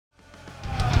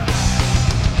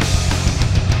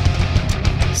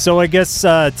So I guess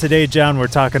today, John, we're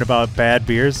talking about bad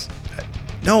beers.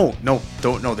 No,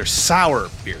 they're sour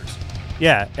beers.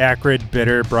 Yeah, acrid,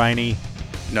 bitter, briny.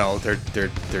 No, they're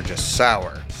just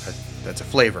sour. That's a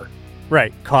flavor.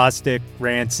 Right, caustic,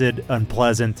 rancid,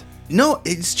 unpleasant. No,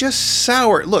 it's just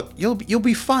sour. Look, you'll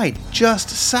be fine.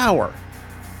 Just sour.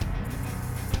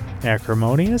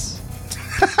 Acrimonious?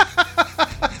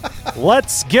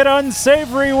 Let's get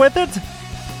unsavory with it.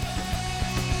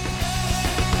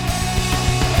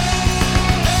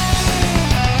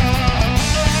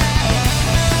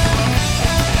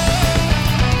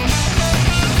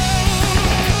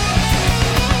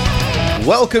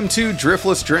 Welcome to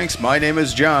Driftless Drinks. My name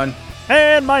is John.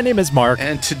 And my name is Mark.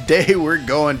 And today we're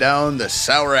going down the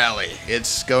sour alley.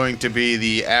 It's going to be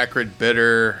the acrid,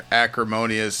 bitter,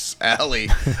 acrimonious alley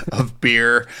of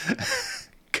beer.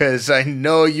 Because I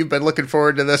know you've been looking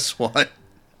forward to this one.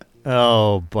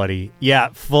 Oh, buddy. Yeah,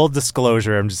 full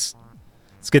disclosure. Let's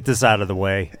get this out of the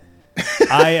way.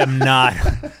 I am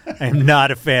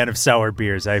not a fan of sour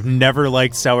beers. I've never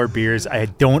liked sour beers. I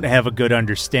don't have a good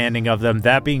understanding of them.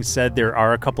 That being said, there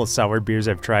are a couple of sour beers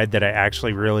I've tried that I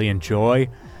actually really enjoy.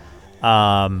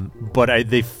 But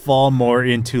they fall more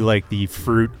into like the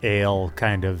fruit ale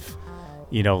kind of,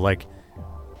 like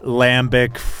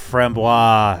lambic,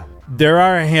 framboise. There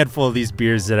are a handful of these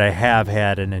beers that I have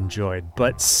had and enjoyed,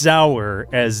 but sour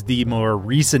as the more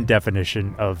recent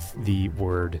definition of the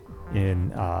word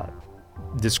in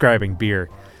describing beer,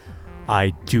 I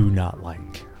do not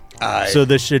like. So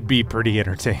this should be pretty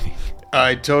entertaining.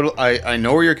 I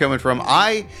know where you're coming from.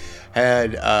 I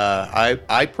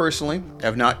personally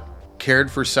have not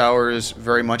cared for sours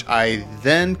very much. I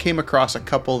then came across a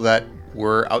couple that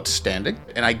were outstanding,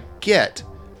 and I get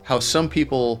how some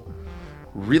people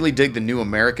really dig the new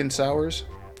American sours.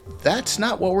 That's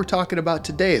not what we're talking about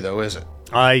today, though, is it?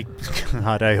 I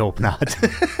hope not.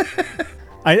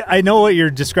 I know what you're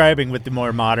describing with the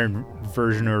more modern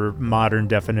version or modern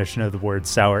definition of the word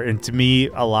sour. And to me,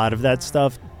 a lot of that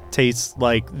stuff tastes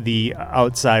like the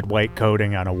outside white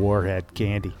coating on a Warhead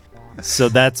candy. So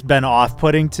that's been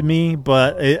off-putting to me.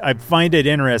 But I find it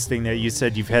interesting that you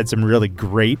said you've had some really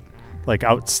great, like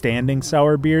outstanding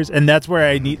sour beers. And that's where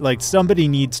I need, like, somebody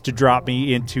needs to drop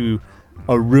me into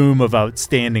a room of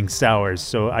outstanding sours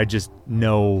so I just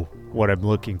know what I'm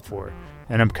looking for.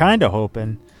 And I'm kind of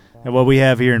hoping and what we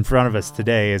have here in front of us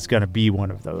today is going to be one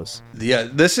of those. Yeah,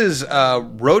 this is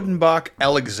Rodenbach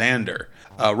Alexander.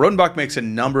 Rodenbach makes a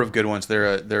number of good ones.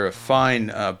 They're a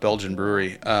fine Belgian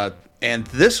brewery. And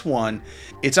this one,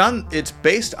 it's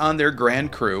based on their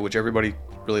Grand Cru, which everybody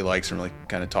really likes and really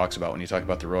kind of talks about when you talk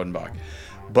about the Rodenbach.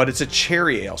 But it's a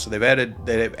cherry ale, so they've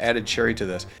added cherry to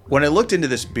this. When I looked into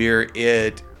this beer,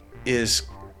 it is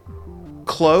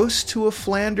close to a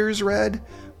Flanders Red,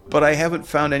 but I haven't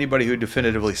found anybody who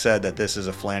definitively said that this is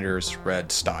a Flanders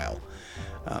Red style.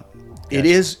 It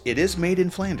is made in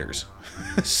Flanders,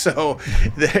 so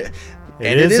it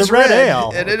is a red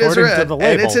ale, and it is red,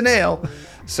 and it's an ale.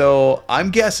 So I'm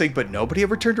guessing, but nobody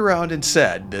ever turned around and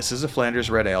said this is a Flanders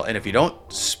Red Ale. And if you don't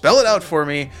spell it out for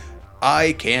me,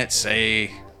 I can't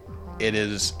say it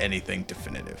is anything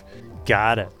definitive.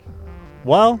 Got it.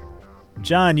 Well,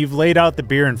 John, you've laid out the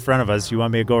beer in front of us. You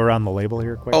want me to go around the label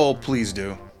here quick? Oh, please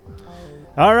do.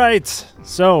 All right,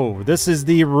 so this is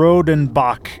the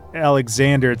Rodenbach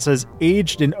Alexander. It says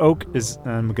aged in oak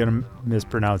I'm going to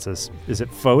mispronounce this. Is it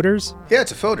Foders? Yeah,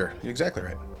 it's a Foder. You're exactly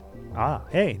right. Ah,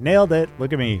 hey, nailed it.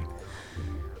 Look at me.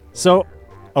 So,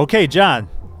 okay, John,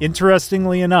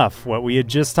 interestingly enough, what we had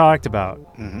just talked about,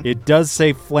 It does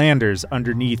say Flanders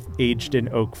underneath aged in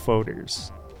oak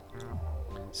Foders.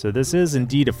 So this is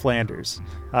indeed a Flanders.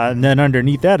 And then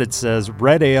underneath that it says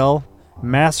red ale,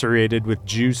 macerated with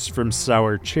juice from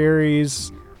sour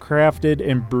cherries, crafted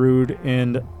and brewed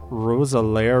in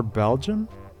Roeselare, Belgium.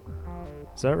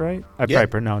 Is that right? I probably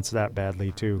pronounced that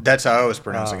badly too. That's how I was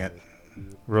pronouncing it.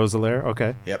 Roeselare?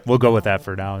 Okay. Yep. We'll go with that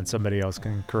for now, and somebody else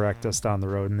can correct us down the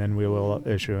road, and then we will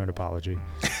issue an apology.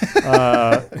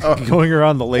 Going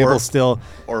around the label still.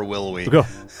 Or will we? We'll go.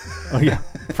 Oh, yeah.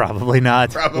 Probably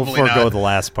not. Probably we'll forego not. the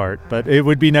last part, but it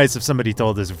would be nice if somebody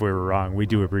told us if we were wrong. We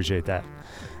do appreciate that.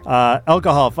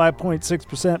 Alcohol,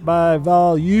 5.6% by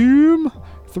volume,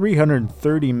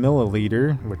 330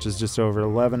 milliliter, which is just over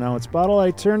 11-ounce bottle. I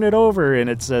turn it over, and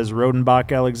it says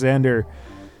Rodenbach Alexander.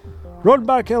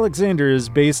 Rodenbach Alexander is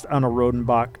based on a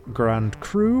Rodenbach Grand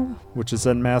Cru, which is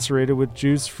then macerated with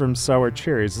juice from sour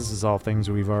cherries. This is all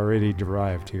things we've already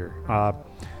derived here.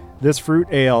 This fruit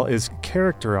ale is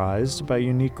characterized by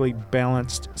uniquely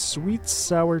balanced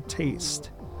sweet-sour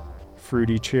taste,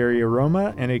 fruity cherry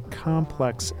aroma, and a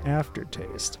complex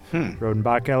aftertaste.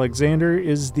 Rodenbach Alexander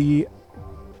is the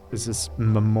is this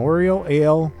memorial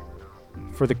ale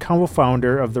for the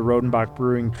co-founder of the Rodenbach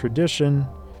brewing tradition,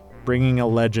 bringing a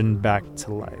legend back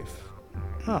to life.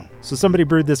 Oh, so somebody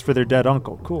brewed this for their dead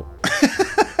uncle. Cool.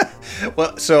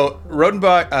 Well, so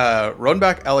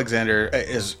Rodenbach Alexander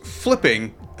is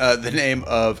flipping the name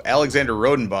of Alexander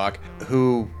Rodenbach,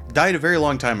 who died a very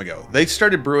long time ago. They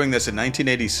started brewing this in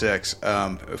 1986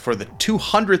 for the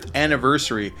 200th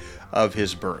anniversary of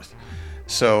his birth.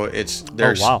 So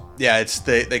there's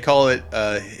they call it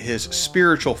his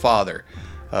spiritual father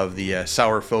of the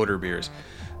sour Foder beers.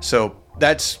 So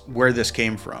that's where this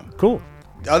came from. Cool.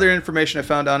 Other information I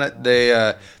found on it,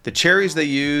 the cherries they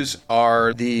use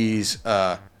are these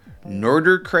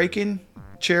Norderkraken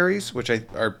cherries, which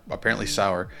are apparently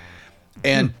sour.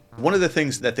 And one of the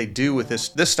things that they do with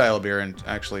this style of beer, and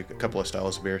actually a couple of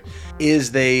styles of beer,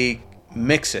 is they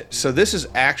mix it. So this is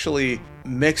actually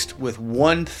mixed with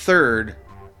 1/3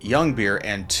 young beer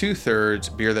and 2/3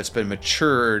 beer that's been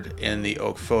matured in the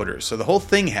oak Foders. So the whole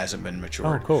thing hasn't been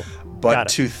matured. Oh, cool. But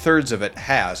 2/3 of it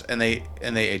has, and they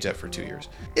age that for 2 years.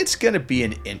 It's gonna be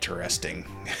an interesting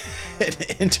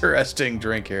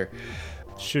drink here.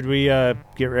 Should we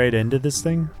get right into this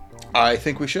thing? I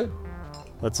think we should.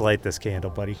 Let's light this candle,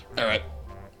 buddy. All right.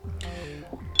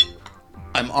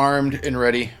 I'm armed and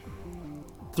ready.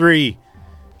 3,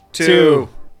 2,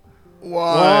 1.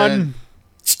 1.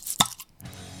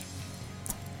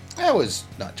 That was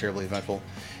not terribly eventful.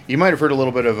 You might have heard a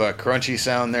little bit of a crunchy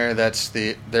sound there.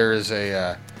 There is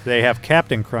a. They have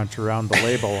Captain Crunch around the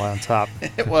label on top.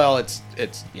 Well, it's.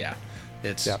 Yep.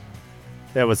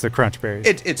 That was the Crunch Berries.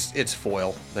 It's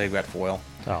foil. They've got foil.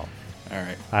 Oh, All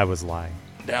right. I was lying.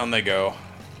 Down they go,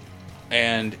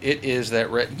 and it is that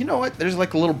red. You know what? There's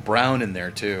like a little brown in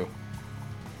there too.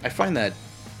 I find that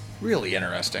really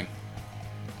interesting.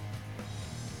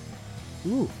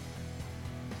 Ooh.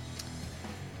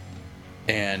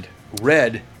 And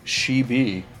red she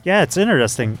be. Yeah, it's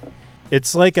interesting.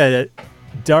 It's like a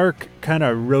dark kind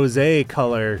of rosé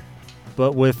color,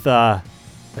 but with a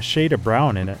shade of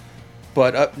brown in it.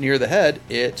 But up near the head,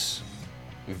 it's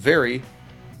very,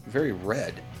 very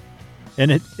red.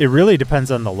 And it really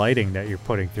depends on the lighting that you're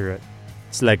putting through it.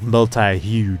 It's like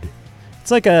multi-hued.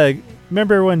 It's like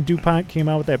remember when DuPont came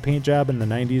out with that paint job in the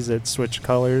 90s that switched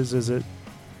colors as it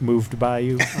moved by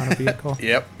you on a vehicle?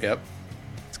 Yep.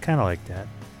 It's kind of like that.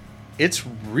 It's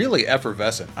really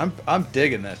effervescent. I'm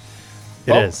digging this.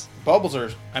 It is. Bubbles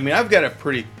are. I mean, I've got a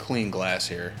pretty clean glass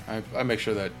here. I make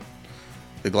sure that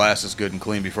the glass is good and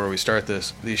clean before we start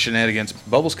these shenanigans.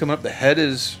 Bubbles coming up. The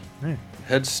head's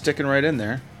sticking right in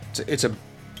there. It's a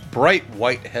bright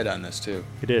white head on this too.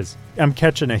 It is. I'm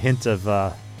catching a hint of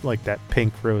like that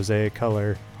pink rosé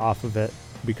color off of it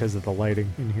because of the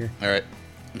lighting in here. All right,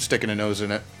 I'm sticking a nose in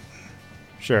it.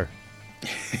 Sure.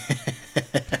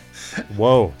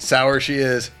 Whoa. Sour she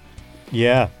is.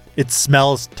 Yeah. It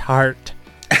smells tart.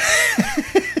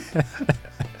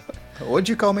 What'd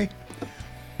you call me?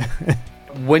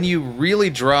 When you really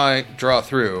draw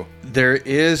through, there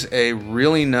is a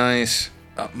really nice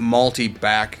malty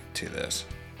back to this.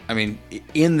 I mean,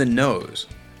 in the nose.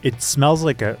 It smells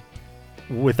like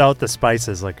without the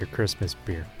spices, like a Christmas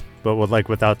beer, but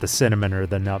without the cinnamon or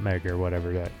the nutmeg or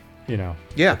whatever that,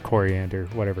 Yeah. the coriander,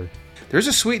 whatever. There's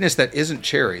a sweetness that isn't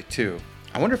cherry too.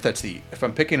 I wonder if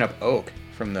I'm picking up oak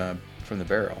from the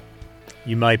barrel.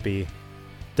 You might be.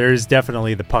 There's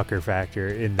definitely the pucker factor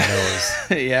in the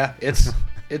nose. Yeah, it's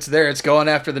there. It's going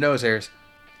after the nose hairs.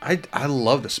 I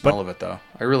love the smell of it though.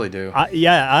 I really do.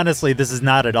 Yeah, honestly, this is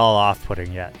not at all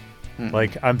off-putting yet. Mm-mm.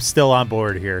 Like, I'm still on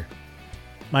board here.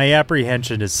 My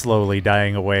apprehension is slowly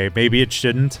dying away. Maybe it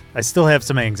shouldn't. I still have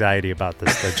some anxiety about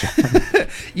this, though, John.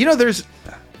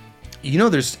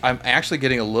 I'm actually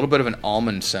getting a little bit of an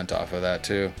almond scent off of that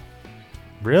too.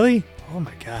 Really? Oh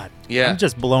my god. Yeah. I'm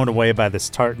just blown away by this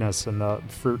tartness and the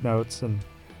fruit notes and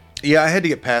Yeah, I had to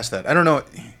get past that. I don't know.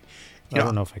 I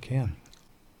don't know if I can.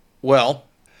 Well,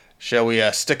 shall we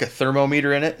stick a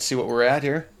thermometer in it, see what we're at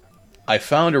here? I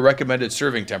found a recommended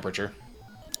serving temperature.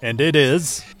 And it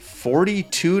is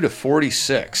 42 to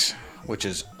 46, which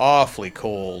is awfully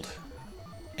cold.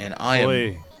 And I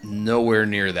am nowhere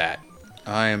near that.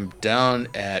 I am down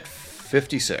at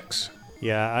 56.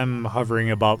 Yeah, I'm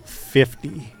hovering about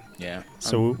 50. Yeah.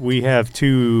 So we have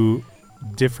two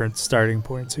different starting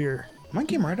points here. Mine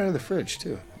came right out of the fridge,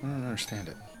 too. I don't understand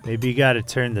it. Maybe you got to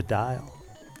turn the dial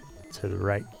to the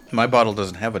right. My bottle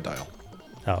doesn't have a dial.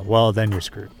 Oh, well, then you're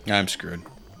screwed. I'm screwed.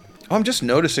 Oh, I'm just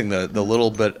noticing the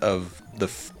little bit of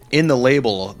in the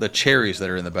label, the cherries that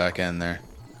are in the back end there.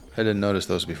 I didn't notice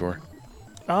those before.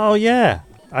 Oh, yeah.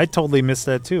 I totally missed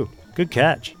that, too. Good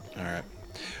catch. All right.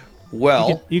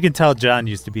 Well, You can tell John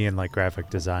used to be in like graphic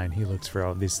design. He looks for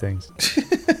all these things.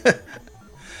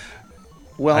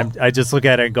 well, I just look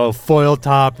at it and go, foil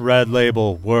top, red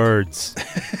label, words.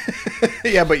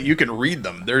 yeah, but you can read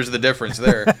them. There's the difference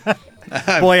there.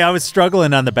 Boy, I was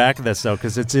struggling on the back of this, though,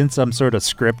 because it's in some sort of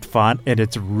script font, and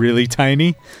it's really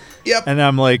tiny. Yep. And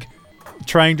I'm like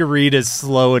trying to read as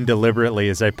slow and deliberately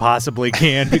as I possibly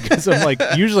can, because I'm like,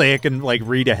 usually I can like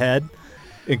read ahead.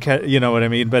 You know what I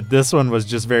mean? But this one was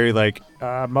just very like,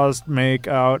 I must make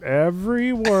out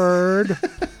every word.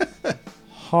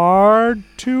 Hard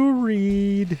to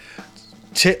read.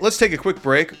 Let's take a quick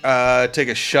break, take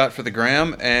a shot for the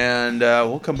gram, and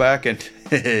we'll come back and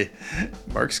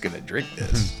Mark's going to drink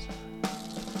this.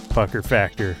 Pucker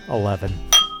Factor 11.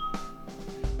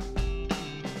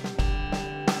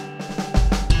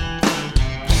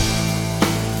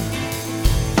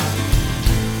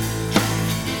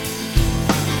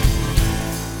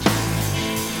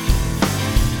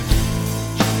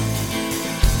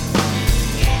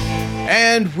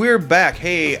 And we're back.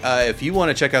 Hey, if you want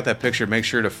to check out that picture, make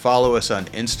sure to follow us on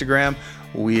Instagram.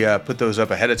 We put those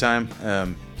up ahead of time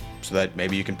so that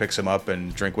maybe you can pick some up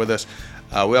and drink with us.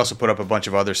 We also put up a bunch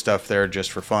of other stuff there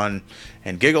just for fun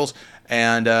and giggles.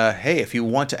 And hey, if you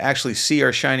want to actually see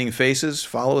our shining faces,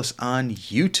 follow us on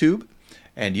YouTube.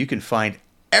 And you can find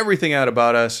everything out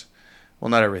about us. Well,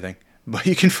 not everything, but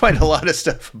you can find a lot of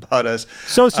stuff about us.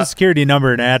 Social security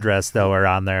number and address, though, are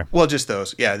on there. Well, just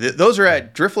those. Yeah, those are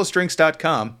at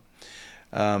driftlessdrinks.com.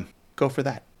 Go for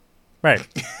that. Right.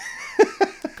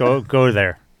 Go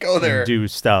there. Go there. And do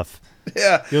stuff.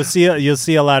 Yeah. You'll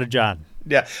see a lot of John.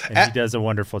 Yeah. And he does a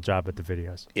wonderful job at the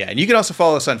videos. Yeah, and you can also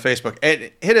follow us on Facebook.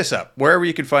 And hit us up wherever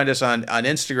you can find us on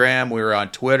Instagram. We're on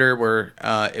Twitter.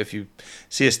 If you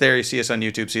see us there, you see us on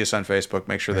YouTube, see us on Facebook.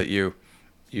 Make sure that you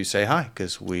say hi,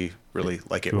 because we really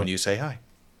like it when you say hi.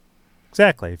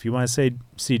 Exactly. If you want to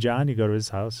see John, you go to his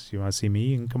house. If you want to see me,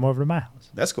 you can come over to my house.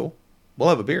 That's cool. We'll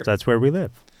have a beer. That's where we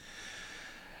live.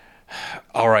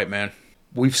 All right, man.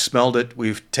 We've smelled it.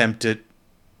 We've tempted it.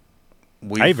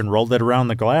 I even rolled it around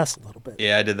the glass a little bit.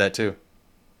 Yeah, I did that too.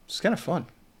 It's kind of fun.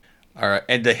 All right.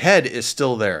 And the head is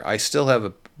still there. I still have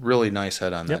a really nice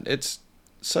head on that. It's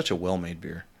such a well-made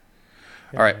beer.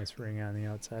 Got all right. A nice ring on the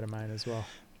outside of mine as well.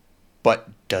 But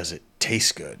does it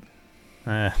taste good?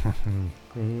 All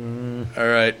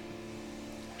right.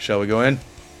 Shall we go in?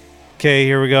 Okay,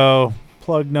 here we go.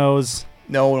 Plug nose.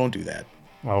 No, don't do that.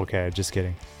 Okay, just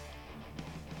kidding.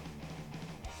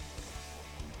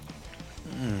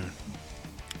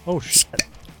 Oh, shit.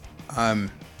 I'm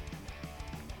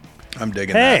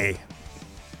digging that. Hey,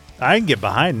 I can get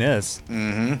behind this.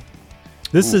 Mm-hmm.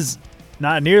 This is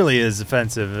not nearly as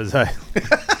offensive as I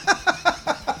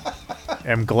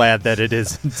am glad that it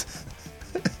isn't.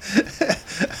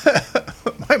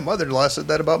 My mother-in-law said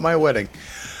that about my wedding.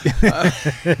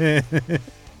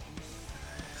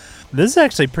 This is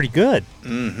actually pretty good.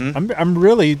 Mm-hmm. I'm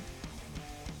really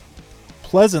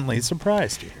pleasantly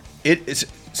surprised here. It is.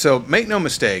 So make no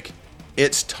mistake,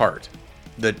 it's tart.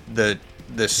 The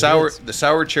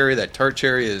sour cherry, that tart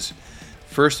cherry is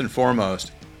first and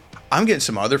foremost. I'm getting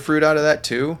some other fruit out of that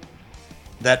too.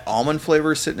 That almond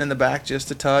flavor is sitting in the back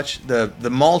just a touch. The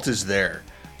malt is there.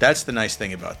 That's the nice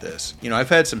thing about this. You know, I've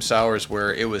had some sours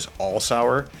where it was all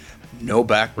sour, no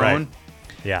backbone. Right.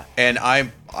 Yeah. And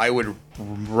I would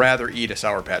rather eat a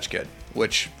Sour Patch Kid,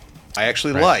 which I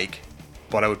actually like,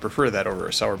 but I would prefer that over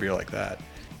a sour beer like that.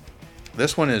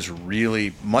 This one is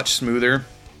really much smoother,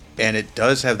 and it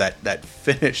does have that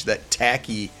finish, that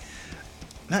tacky,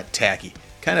 not tacky,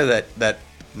 kind of that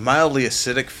mildly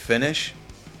acidic finish,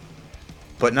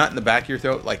 but not in the back of your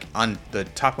throat. Like on the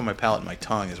top of my palate and my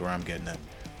tongue is where I'm getting it.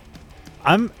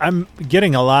 I'm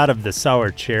getting a lot of the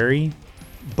sour cherry,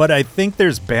 but I think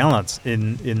there's balance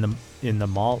in the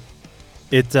malt.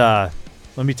 Let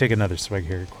me take another swig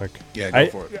here quick. Yeah, go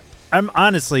for it. I'm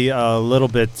honestly a little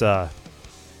bit.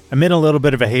 I'm in a little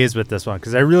bit of a haze with this one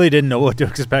because I really didn't know what to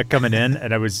expect coming in,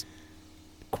 and I was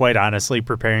quite honestly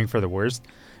preparing for the worst.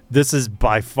 This is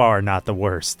by far not the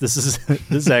worst. This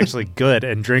is actually good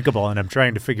and drinkable, and I'm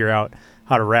trying to figure out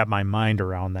how to wrap my mind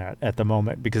around that at the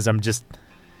moment because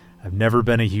I've never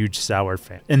been a huge sour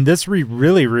fan, and this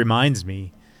really reminds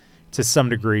me to some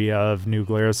degree of New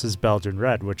Glarus's Belgian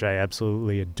Red, which I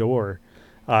absolutely adore.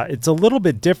 It's a little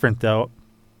bit different though.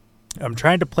 I'm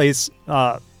trying to place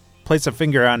a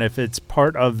finger on if it's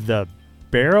part of the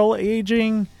barrel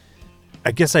aging.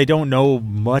 I guess I don't know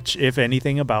much, if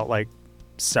anything, about like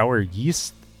sour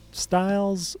yeast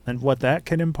styles and what that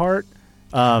can impart.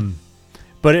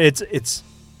 But it's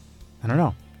I don't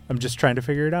know. I'm just trying to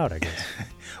figure it out, I guess.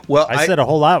 Well, I said a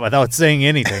whole lot without saying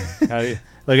anything.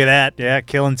 Look at that. Yeah,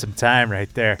 killing some time right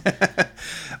there.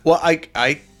 Well,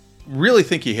 I really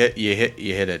think you hit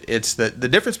it. It's the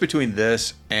difference between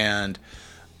this and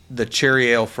the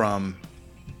cherry ale from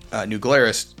New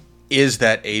Glarus is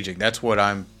that aging.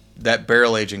 That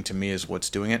barrel aging to me is what's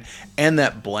doing it, and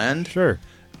that blend. Sure.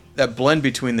 That blend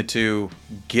between the two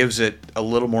gives it a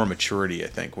little more maturity, I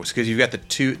think, because you've got the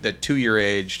 2-year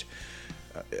aged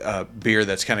beer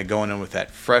that's kind of going in with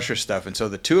that fresher stuff, and so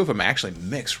the two of them actually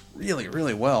mix really,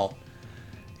 really well.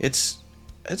 It's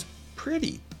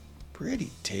pretty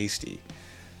tasty.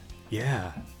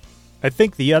 Yeah. I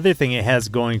think the other thing it has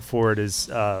going for it is,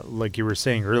 like you were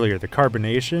saying earlier, the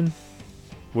carbonation,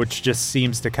 which just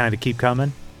seems to kind of keep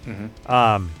coming.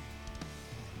 Mm-hmm.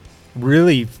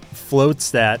 Really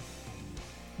floats that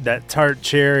tart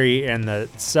cherry and the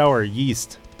sour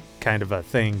yeast kind of a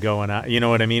thing going on. You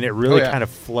know what I mean? It really kind of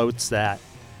floats that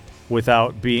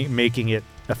without making it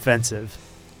offensive.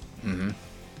 Mm-hmm.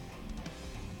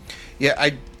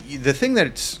 Yeah, the thing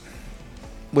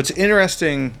what's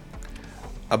interesting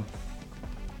about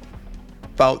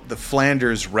the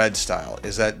Flanders Red style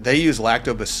is that they use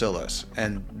lactobacillus,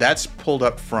 and that's pulled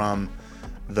up from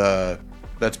the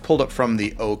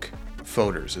oak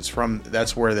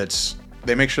foeders.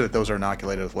 They make sure that those are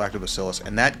inoculated with lactobacillus,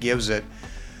 and that gives it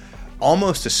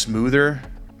almost a smoother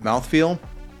mouthfeel.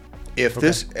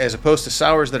 This, as opposed to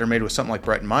sours that are made with something like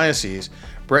Brettanomyces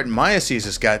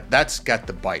has got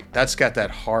the bite. That's got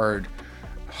that hard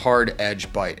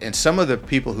edge bite. And some of the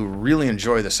people who really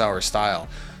enjoy the sour style,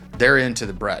 they're into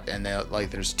the Brett, and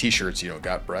there's t-shirts,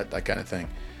 got Brett, that kind of thing.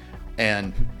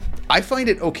 And I find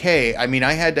it okay. I mean,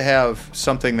 I had to have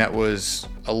something that was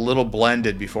a little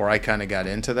blended before I kind of got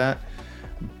into that.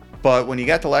 But when you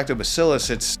got the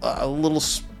lactobacillus, it's a little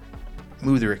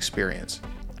smoother experience.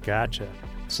 Gotcha.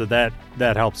 So that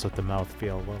helps with the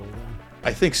mouthfeel a little then.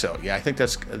 I think so. Yeah, I think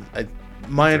that's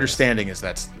my understanding is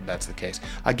that's the case.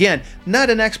 Again, not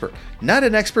an expert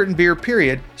in beer.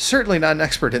 Period. Certainly not an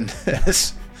expert in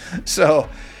this. So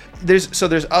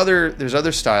there's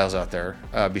other styles out there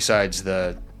besides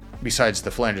the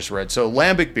Flanders Red. So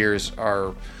lambic beers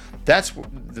that's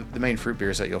the main fruit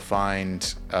beers that you'll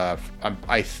find.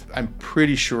 I'm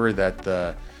pretty sure that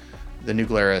the New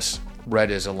Glarus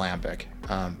Red is a lambic.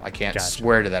 I can't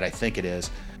swear to that. I think it is.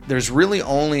 There's really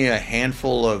only a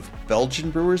handful of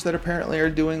Belgian brewers that apparently are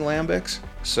doing lambics.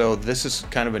 So this is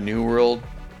kind of a new world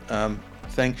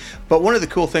thing. But one of the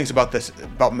cool things about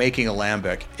making a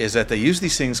lambic is that they use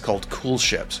these things called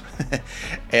coolships,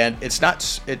 and it's not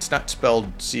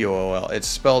spelled COOL. It's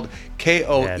spelled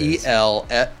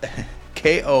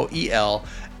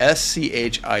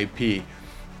KOELSCHIP,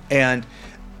 and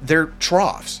they're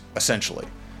troughs essentially.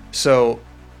 So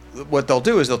what they'll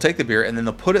do is they'll take the beer and then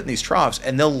they'll put it in these troughs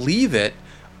and they'll leave it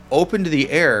open to the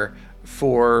air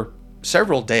for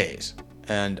several days.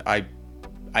 And I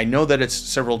know that it's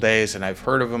several days, and I've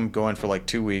heard of them going for like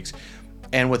 2 weeks.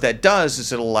 And what that does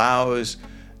is it allows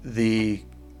the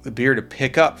beer to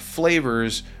pick up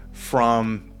flavors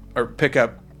pick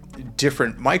up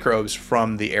different microbes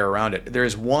from the air around it.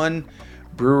 There's one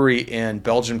brewery in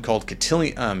Belgium called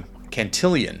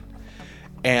Cantillon,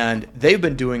 and they've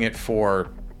been doing it for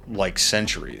like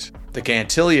centuries. The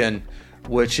Cantillon,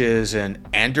 which is in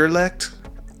Anderlecht,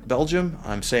 Belgium.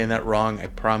 I'm saying that wrong. I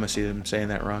promise you I'm saying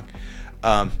that wrong.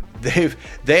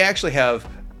 They actually have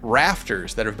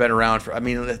rafters that have been around for,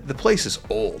 the place is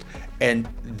old, and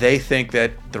they think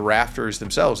that the rafters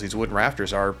themselves, these wooden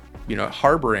rafters, are,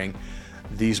 harboring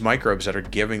these microbes that are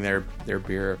giving their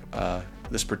beer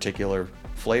this particular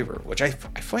flavor, which I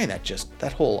find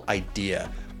that whole idea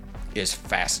is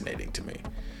fascinating to me,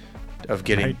 of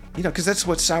getting, because that's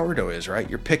what sourdough is, right?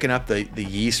 You're picking up the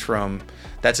yeast from,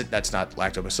 that's not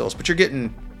lactobacillus, but you're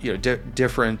getting,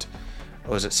 different,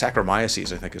 was it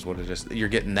Saccharomyces, I think is what it is. You're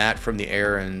getting that from the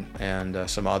air and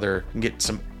some other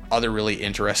really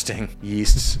interesting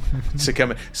yeasts to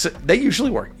come in. So they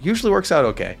usually works out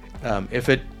okay. If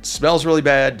it smells really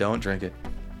bad, don't drink it.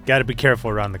 Got to be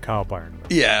careful around the cow barn.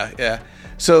 Yeah.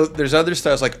 So there's other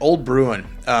styles like Oud Bruin,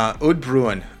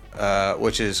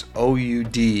 which is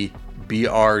OUDBRUIN.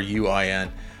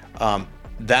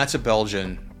 That's a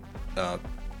Belgian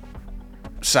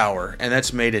sour, and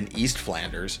that's made in East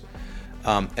Flanders.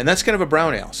 And that's kind of a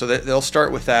brown ale. So they'll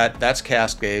start with that. That's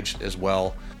cask aged as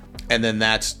well. And then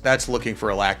that's looking for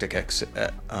a lactic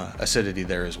acidity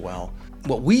there as well.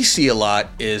 What we see a lot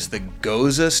is the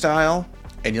Gose style,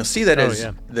 and you'll see that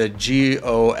the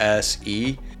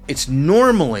GOSE. It's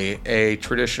normally a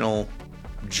traditional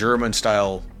German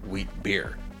style wheat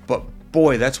beer, but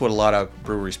boy, that's what a lot of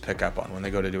breweries pick up on when they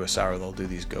go to do a sour. They'll do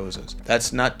these gozas.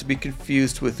 That's not to be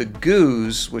confused with the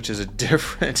goose, which is a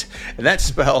different, and that's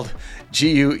spelled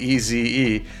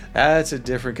Gueze. That's a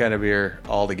different kind of beer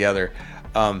altogether.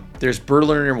 There's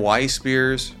Berliner Weiss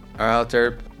beers are out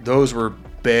there. Those were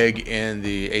big in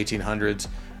the 1800s.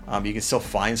 You can still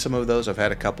find some of those. I've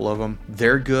had a couple of them.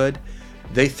 They're good.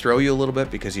 They throw you a little bit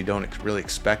because you don't really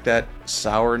expect that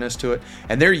sourness to it.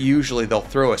 And they'll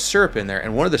throw a syrup in there.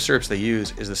 And one of the syrups they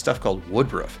use is the stuff called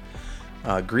Woodruff,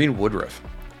 green Woodruff.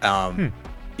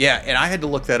 Yeah, and I had to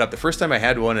look that up. The first time I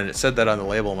had one and it said that on the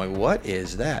label, I'm like, what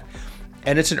is that?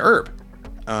 And it's an herb.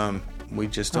 We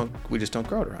just don't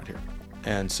grow it around here.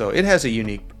 And so it has a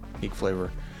unique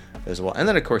flavor as well. And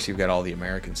then, of course, you've got all the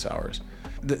American sours.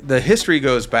 The history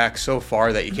goes back so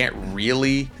far that you can't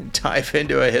really dive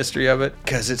into a history of it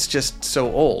because it's just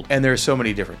so old and there's so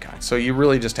many different kinds. So you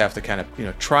really just have to kind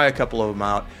of, try a couple of them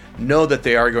out, know that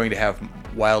they are going to have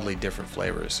wildly different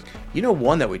flavors.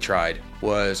 One that we tried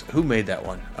was, who made that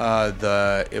one?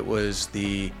 It was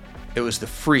the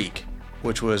Freak,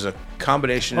 which was a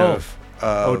combination of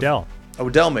Odell.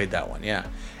 Odell made that one, yeah.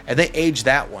 And they aged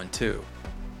that one too.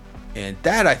 And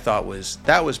that I thought was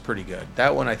pretty good.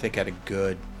 That one I think had a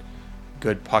good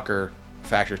pucker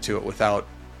factor to it without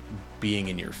being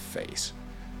in your face.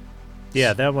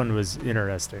 Yeah, that one was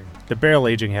interesting. The barrel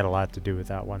aging had a lot to do with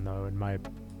that one, though, in my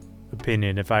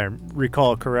opinion, if I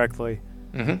recall correctly.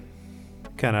 Mm-hmm.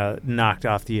 Kind of knocked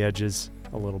off the edges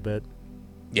a little bit.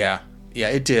 Yeah,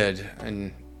 it did.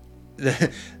 And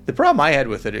the problem I had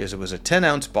with it is it was a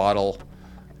 10-ounce bottle,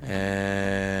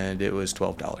 and it was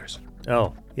 $12.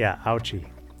 Oh, yeah, ouchie.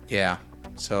 Yeah,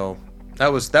 so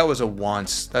that was a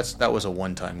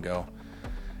one-time go.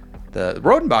 The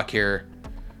Rodenbach here,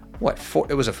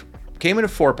 came in a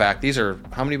 4-pack. These are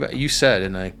how many you said,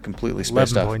 and I completely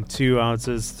spaced out. 11.2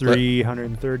 ounces,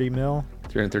 330 mil.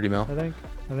 330 mil. I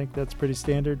think that's pretty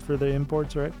standard for the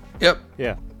imports, right? Yep.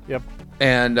 Yeah. Yep.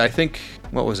 And I think,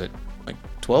 what was it, like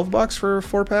 $12 for a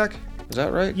 4-pack? Is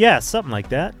that right? Yeah, something like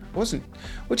that.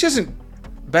 Which isn't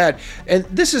bad. And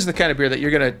this is the kind of beer that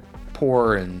you're gonna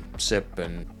pour and sip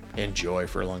and enjoy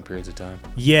for long periods of time.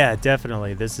 Yeah,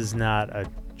 definitely. This is not a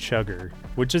chugger,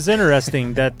 which is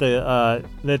interesting that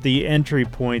the entry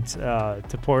point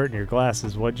to pour it in your glass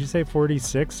is, what'd you say,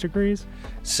 46 degrees?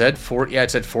 It said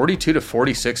 42 to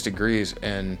 46 degrees,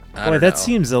 and I don't know. That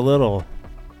seems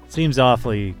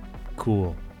awfully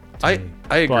cool. I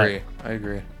agree.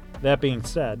 That being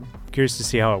said, curious to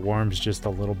see how it warms just a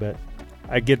little bit.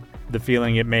 I get the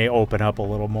feeling it may open up a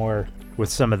little more with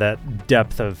some of that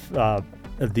depth of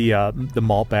the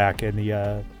malt back and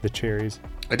the cherries.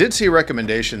 I did see a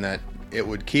recommendation that it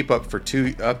would keep up for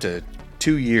up to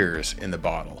 2 years in the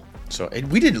bottle. So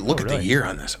we didn't look at the year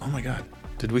on this. Oh my God,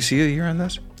 did we see a year on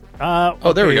this?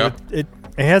 There we go. It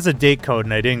has a date code,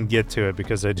 and I didn't get to it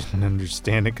because I didn't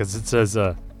understand it, because it says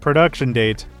production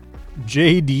date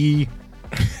JD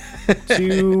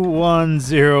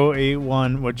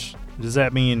 21081, which does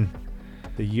that mean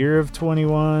the year of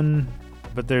 21?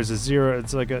 But there's a 0.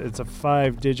 It's like it's a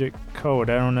 5-digit code.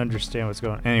 I don't understand what's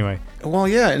going on. Anyway. Well,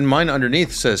 yeah, and mine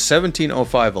underneath says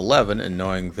 170511, and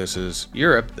knowing this is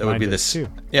Europe, that would be this. Too.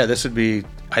 Yeah, this would be.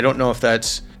 I don't know if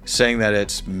that's saying that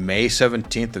it's May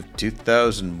 17th of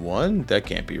 2001. That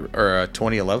can't be, or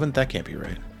 2011. That can't be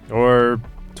right. Or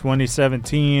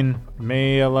 2017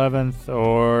 May 11th,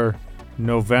 or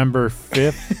November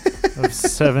 5th of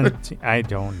 17. I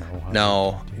don't know.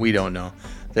 No, we don't know.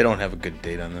 They don't have a good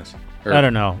date on this. I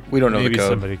don't know. We don't know Maybe the code.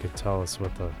 Somebody could tell us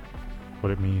what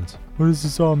it means. What does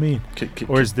this all mean?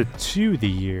 Or is the 2 the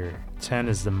year, 10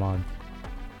 is the month,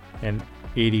 and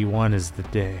 81 is the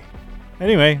day?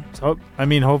 Anyway,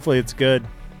 hopefully it's good,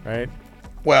 right?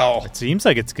 Well, it seems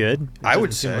like it's good. I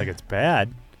would say. Seem like it's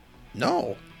bad.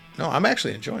 No, I'm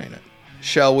actually enjoying it.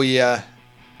 Shall we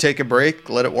take a break,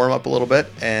 let it warm up a little bit,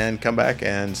 and come back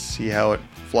and see how it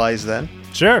flies then?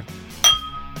 Sure.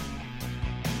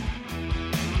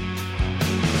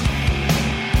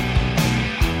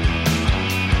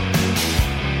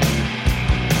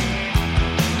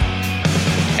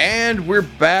 And we're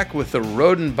back with the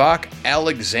Rodenbach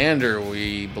Alexander.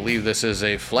 We believe this is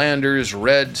a Flanders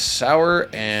red sour,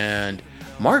 and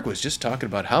Mark was just talking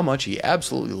about how much he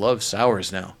absolutely loves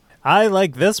sours now. I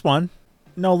like this one.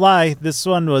 No lie, this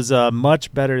one was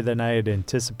much better than I had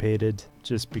anticipated,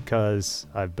 just because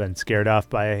I've been scared off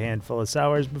by a handful of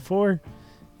sours before,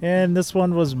 and this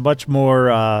one was much more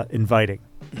inviting.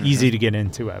 Easy to get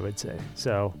into, I would say.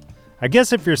 So I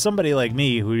guess if you're somebody like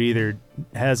me who either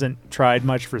hasn't tried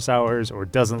much for sours or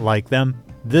doesn't like them,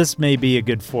 this may be a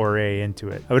good foray into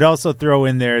it. I would also throw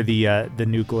in there the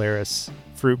New Glarus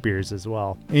fruit beers as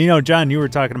well. And, John, you were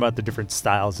talking about the different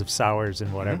styles of sours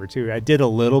and whatever too. I did a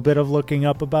little bit of looking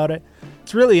up about it.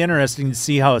 It's really interesting to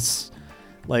see how it's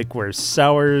like where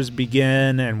sours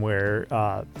begin and where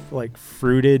like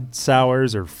fruited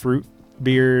sours or fruit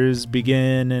beers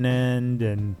begin and end,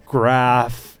 and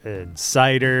graph and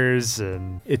ciders,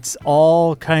 and it's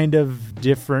all kind of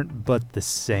different but the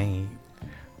same.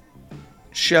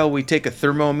 Shall we take a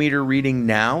thermometer reading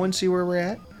now and see where we're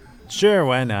at? Sure,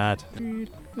 why not? I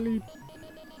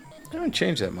haven't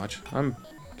changed that much. I'm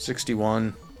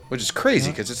 61, which is crazy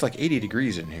because it's like 80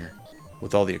 degrees in here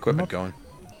with all the equipment going.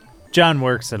 John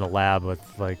works in a lab with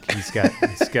he's got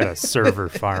a server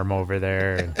farm over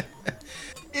there. And...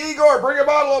 Igor, bring a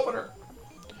bottle opener.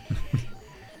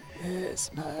 Yes,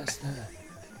 master.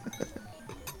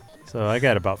 So I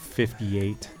got about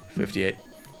 58. 58.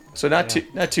 So not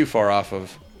too far off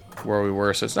of where we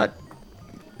were. So it's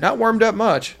not warmed up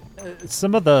much.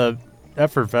 Some of the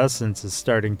effervescence is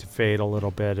starting to fade a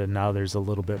little bit, and now there's a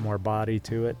little bit more body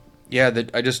to it. Yeah,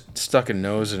 I just stuck a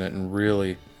nose in it and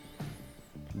really,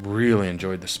 really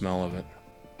enjoyed the smell of it.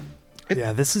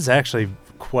 Yeah, this is actually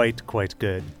quite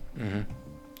good. Mm-hmm.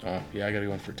 Oh, yeah, I gotta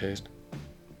go in for a taste.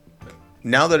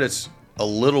 Now that it's a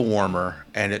little warmer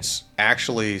and it's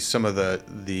actually some of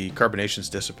the carbonation's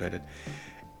dissipated,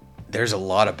 there's a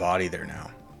lot of body there now.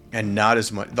 And not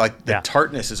as much, like the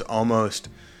tartness is almost,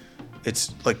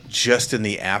 it's like just in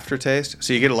the aftertaste.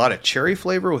 So you get a lot of cherry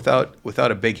flavor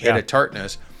without a big hit of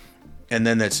tartness. And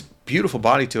then that's beautiful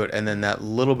body to it. And then that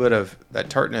little bit of that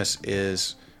tartness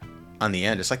is on the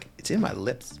end. It's like, it's in my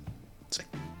lips. It's like,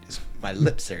 my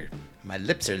lips are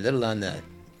a little on the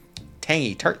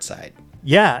tangy tart side.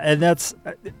 Yeah, and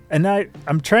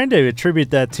I'm trying to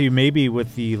attribute that to maybe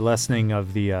with the lessening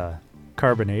of the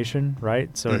carbonation,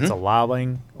 right? So it's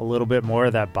allowing a little bit more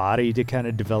of that body to kind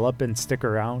of develop and stick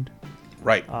around.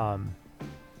 Right.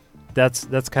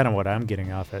 That's kind of what I'm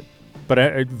getting off it.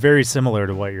 But very similar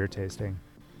to what you're tasting.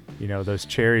 Those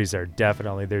cherries are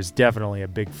there's definitely a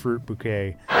big fruit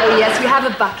bouquet. Oh, yes, we have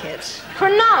a bucket.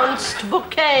 Pronounced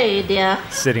bouquet, dear.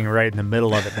 Sitting right in the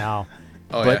middle of it now.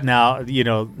 But now,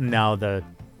 now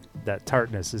that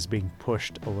tartness is being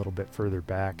pushed a little bit further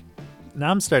back. Now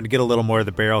I'm starting to get a little more of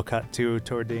the barrel cut too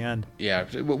toward the end. Yeah,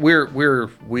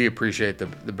 we appreciate the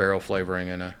barrel flavoring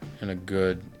in a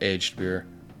good aged beer.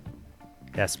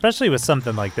 Yeah, especially with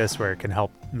something like this where it can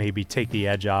help maybe take the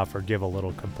edge off or give a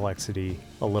little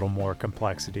more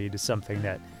complexity to something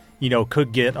that,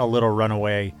 could get a little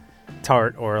runaway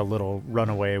tart or a little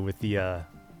runaway with the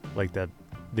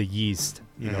the yeast,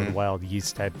 the wild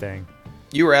yeast type thing.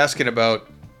 You were asking about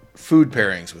food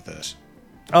pairings with this.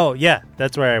 Oh, yeah.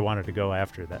 That's where I wanted to go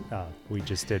after that. We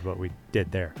just did what we did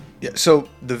there. Yeah. So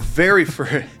the very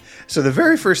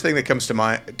first thing that comes to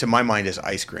my mind is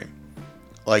ice cream.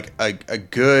 Like a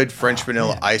good French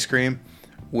vanilla ice cream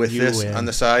with this on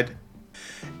the side.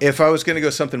 If I was going to go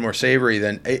something more savory,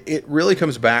 then it really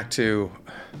comes back to,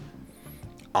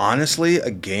 honestly,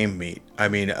 a game meat. I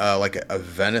mean, like a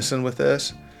venison with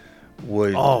this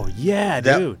would. Oh yeah,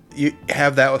 dude! You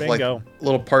have that with Bingo. like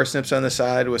little parsnips on the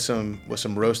side with some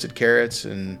roasted carrots,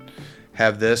 and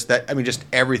have this. Just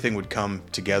everything would come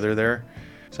together there.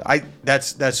 So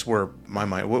that's where my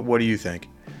mind. What do you think?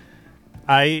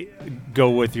 I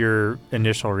go with your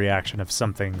initial reaction of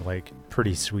something like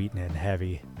pretty sweet and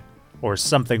heavy, or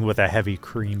something with a heavy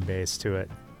cream base to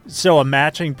it. So a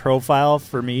matching profile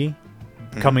for me,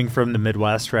 coming from the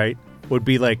Midwest, right, would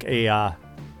be like a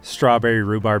strawberry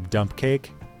rhubarb dump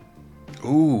cake.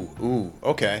 Ooh,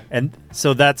 okay. And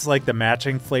so that's like the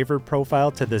matching flavor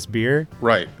profile to this beer.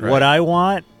 Right. What I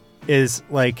want is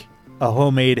like a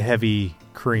homemade heavy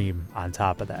cream on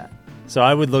top of that. So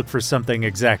I would look for something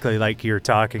exactly like you're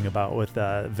talking about with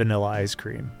vanilla ice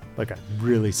cream, like a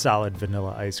really solid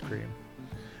vanilla ice cream.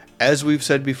 As we've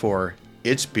said before,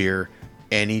 it's beer.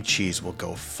 Any cheese will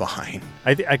go fine.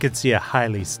 I could see a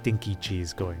highly stinky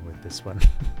cheese going with this one.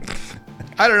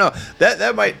 I don't know.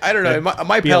 That might. I don't know.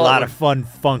 My be a lot of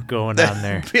funk going on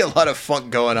there. Be a lot of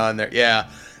funk going on there. Yeah,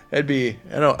 it'd be.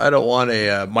 I don't want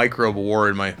a microbe war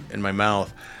in my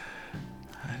mouth.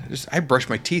 I brush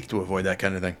my teeth to avoid that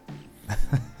kind of thing.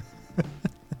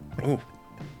 Ooh.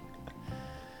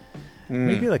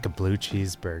 Maybe like a blue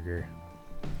cheeseburger.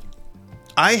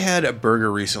 I had a burger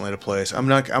recently at a place. I'm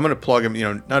going to plug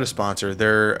them. Not a sponsor.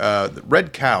 They're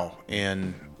Red Cow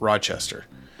in Rochester.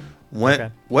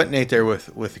 Went and ate there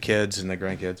with the kids and the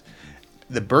grandkids.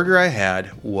 The burger I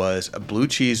had was a blue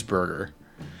cheeseburger,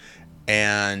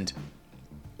 and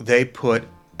they put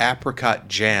apricot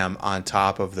jam on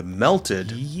top of the melted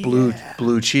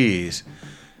blue cheese.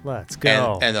 Let's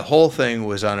go. And the whole thing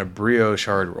was on a brioche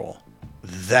hard roll.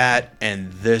 that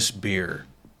and this beer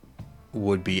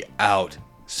would be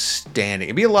outstanding.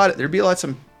 There'd be a lot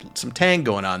some tang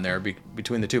going on there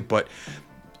between the two, but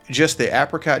just the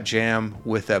apricot jam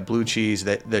with that blue cheese,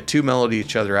 that the two melody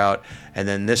each other out, and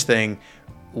then this thing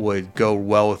would go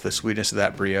well with the sweetness of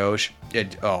that brioche.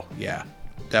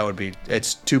 That would be.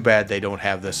 It's too bad they don't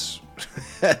have this.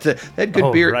 They had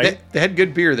good beer. Right? They had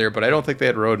good beer there, but I don't think they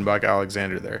had Rodenbach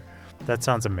Alexander there. That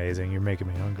sounds amazing. You're making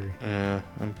me hungry.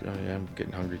 I'm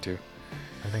getting hungry too.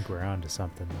 I think we're on to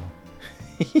something, though.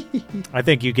 I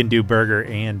think you can do burger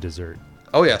and dessert.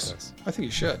 Oh, yes. I think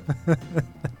you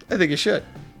should.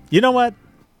 You know what?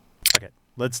 Okay,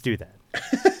 let's do that.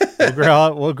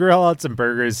 We'll grill out some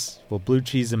burgers. We'll blue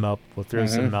cheese them up. We'll throw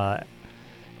some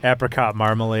apricot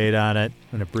marmalade on it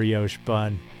and a brioche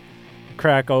bun.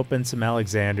 Crack open some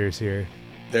Alexanders here.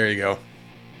 There you go.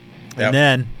 And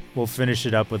then we'll finish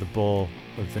it up with a bowl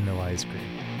of vanilla ice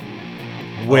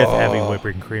cream with heavy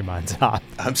whipping cream on top.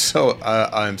 I'm so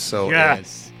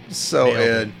Yes. in. So Nailed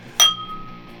it. in.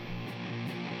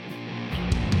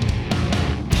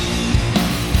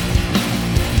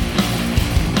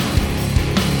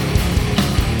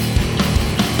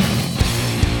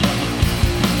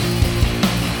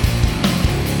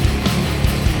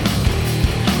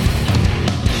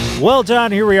 Well,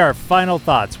 John, here we are. Final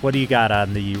thoughts. What do you got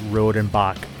on the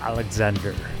Rodenbach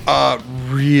Alexander?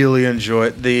 Really enjoy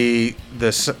it.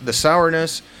 The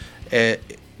sourness,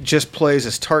 it just plays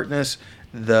as tartness.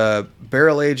 The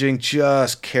barrel aging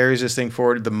just carries this thing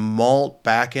forward. The malt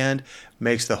back end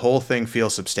makes the whole thing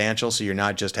feel substantial, so you're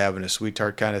not just having a sweet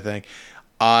tart kind of thing.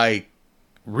 I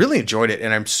really enjoyed it,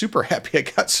 and I'm super happy I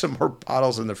got some more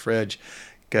bottles in the fridge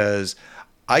because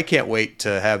I can't wait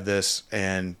to have this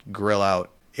and grill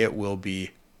out. It will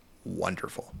be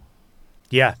wonderful.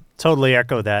 Yeah, totally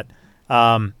echo that.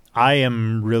 I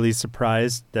am really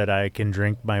surprised that I can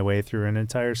drink my way through an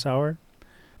entire sour.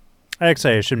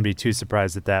 Actually, I shouldn't be too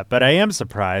surprised at that, but I am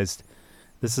surprised.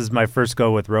 This is my first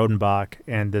go with Rodenbach,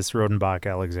 and this Rodenbach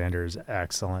Alexander is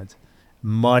excellent.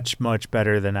 Much, much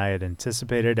better than I had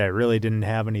anticipated. I really didn't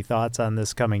have any thoughts on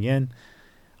this coming in.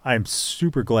 I'm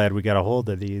super glad we got a hold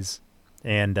of these.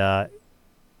 And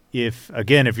if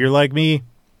you're like me,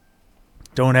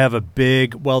 don't have a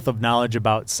big wealth of knowledge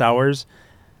about sours,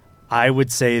 I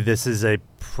would say this is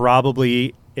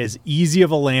probably as easy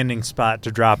of a landing spot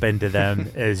to drop into them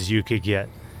as you could get.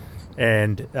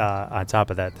 And on top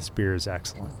of that, this beer is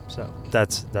excellent. So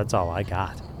that's all I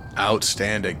got.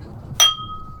 Outstanding.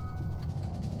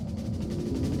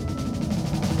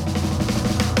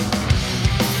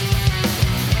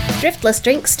 Driftless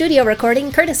Drinks studio recording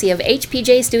courtesy of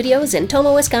HPJ Studios in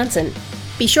Tomah, Wisconsin.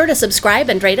 Be sure to subscribe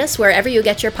and rate us wherever you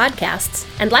get your podcasts,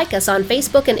 and like us on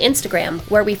Facebook and Instagram,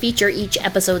 where we feature each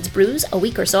episode's brews a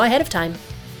week or so ahead of time.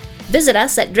 Visit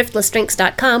us at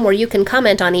driftlessdrinks.com, where you can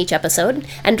comment on each episode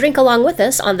and drink along with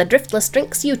us on the Driftless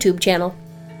Drinks YouTube channel.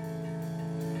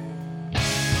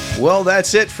 Well,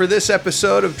 that's it for this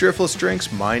episode of Driftless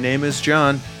Drinks. My name is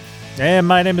John. And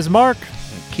my name is Mark.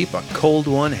 Keep a cold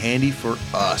one handy for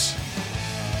us.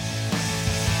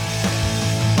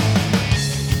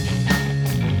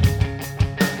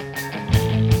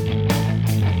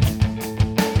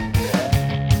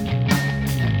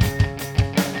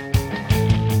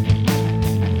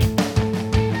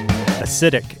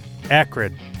 Acidic,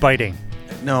 acrid, biting.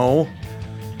 No.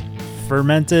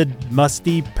 Fermented,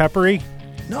 musty, peppery.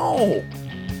 No.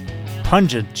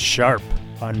 Pungent, sharp,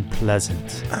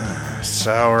 unpleasant.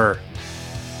 Sour.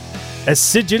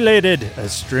 Acidulated,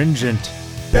 astringent,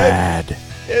 bad.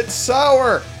 It's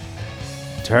sour.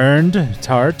 Turned,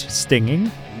 tart, stinging.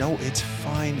 No, it's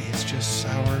fine. It's just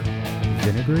sour.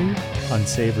 Vinegary,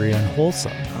 unsavory,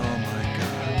 unwholesome. Oh my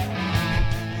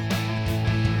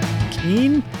god.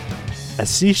 Keen,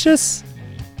 facetious.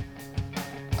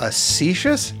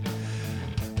 Facetious?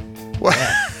 What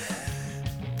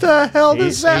the hell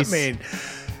does that mean?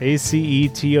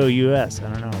 ACETOUS.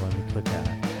 I don't know. Let me click on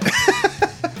it.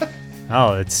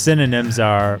 Oh, its synonyms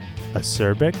are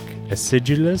acerbic,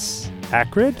 acidulous,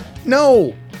 acrid,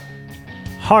 No.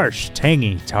 harsh,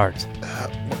 tangy, tart.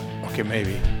 Okay,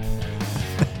 maybe.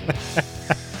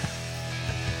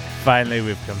 Finally,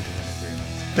 we've come to an agreement.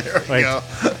 There we go.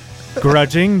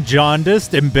 Grudging,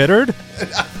 jaundiced, embittered.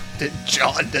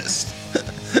 Jaundiced.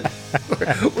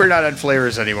 We're not on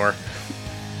flavors anymore.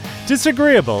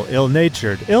 Disagreeable,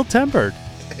 ill-natured, ill-tempered.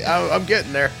 I'm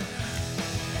getting there.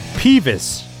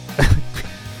 Peevish.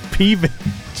 Peevish.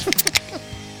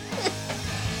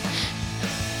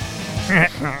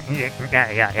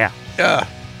 Yeah.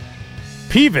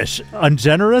 Peevish,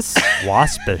 ungenerous,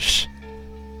 waspish,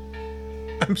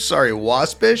 I'm sorry,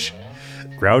 waspish?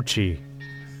 grouchy,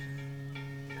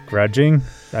 Grudging?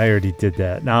 I already did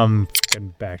that. Now I'm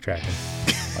fucking backtracking.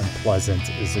 Unpleasant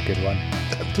is a good one.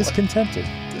 Discontented.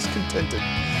 Discontented.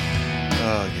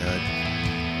 Oh god.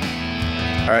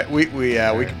 All right, we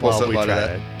can pull something out of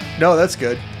that. No, that's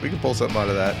good. We can pull something out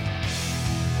of that.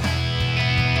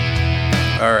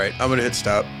 All right, I'm gonna hit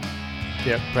stop.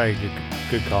 Yeah, probably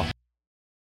good call.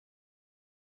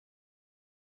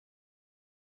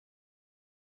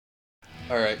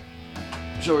 All right.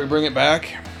 Shall we bring it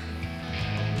back?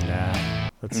 Nah.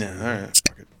 Yeah, all right.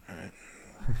 Fuck it. All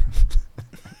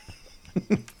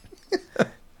right.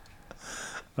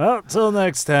 Well, till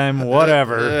next time,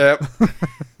 whatever. Yep.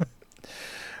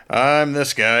 I'm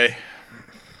this guy.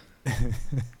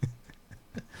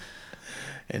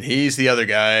 And he's the other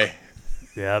guy.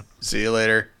 Yep. See you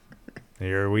later.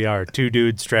 Here we are, two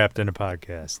dudes trapped in a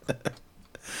podcast.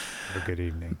 Have a good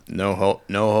evening. No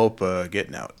hope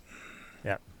getting out.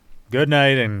 Yep. Good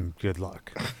night and good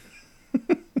luck.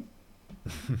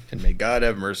 And may God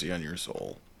have mercy on your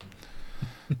soul.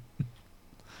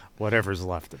 Whatever's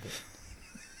left of it.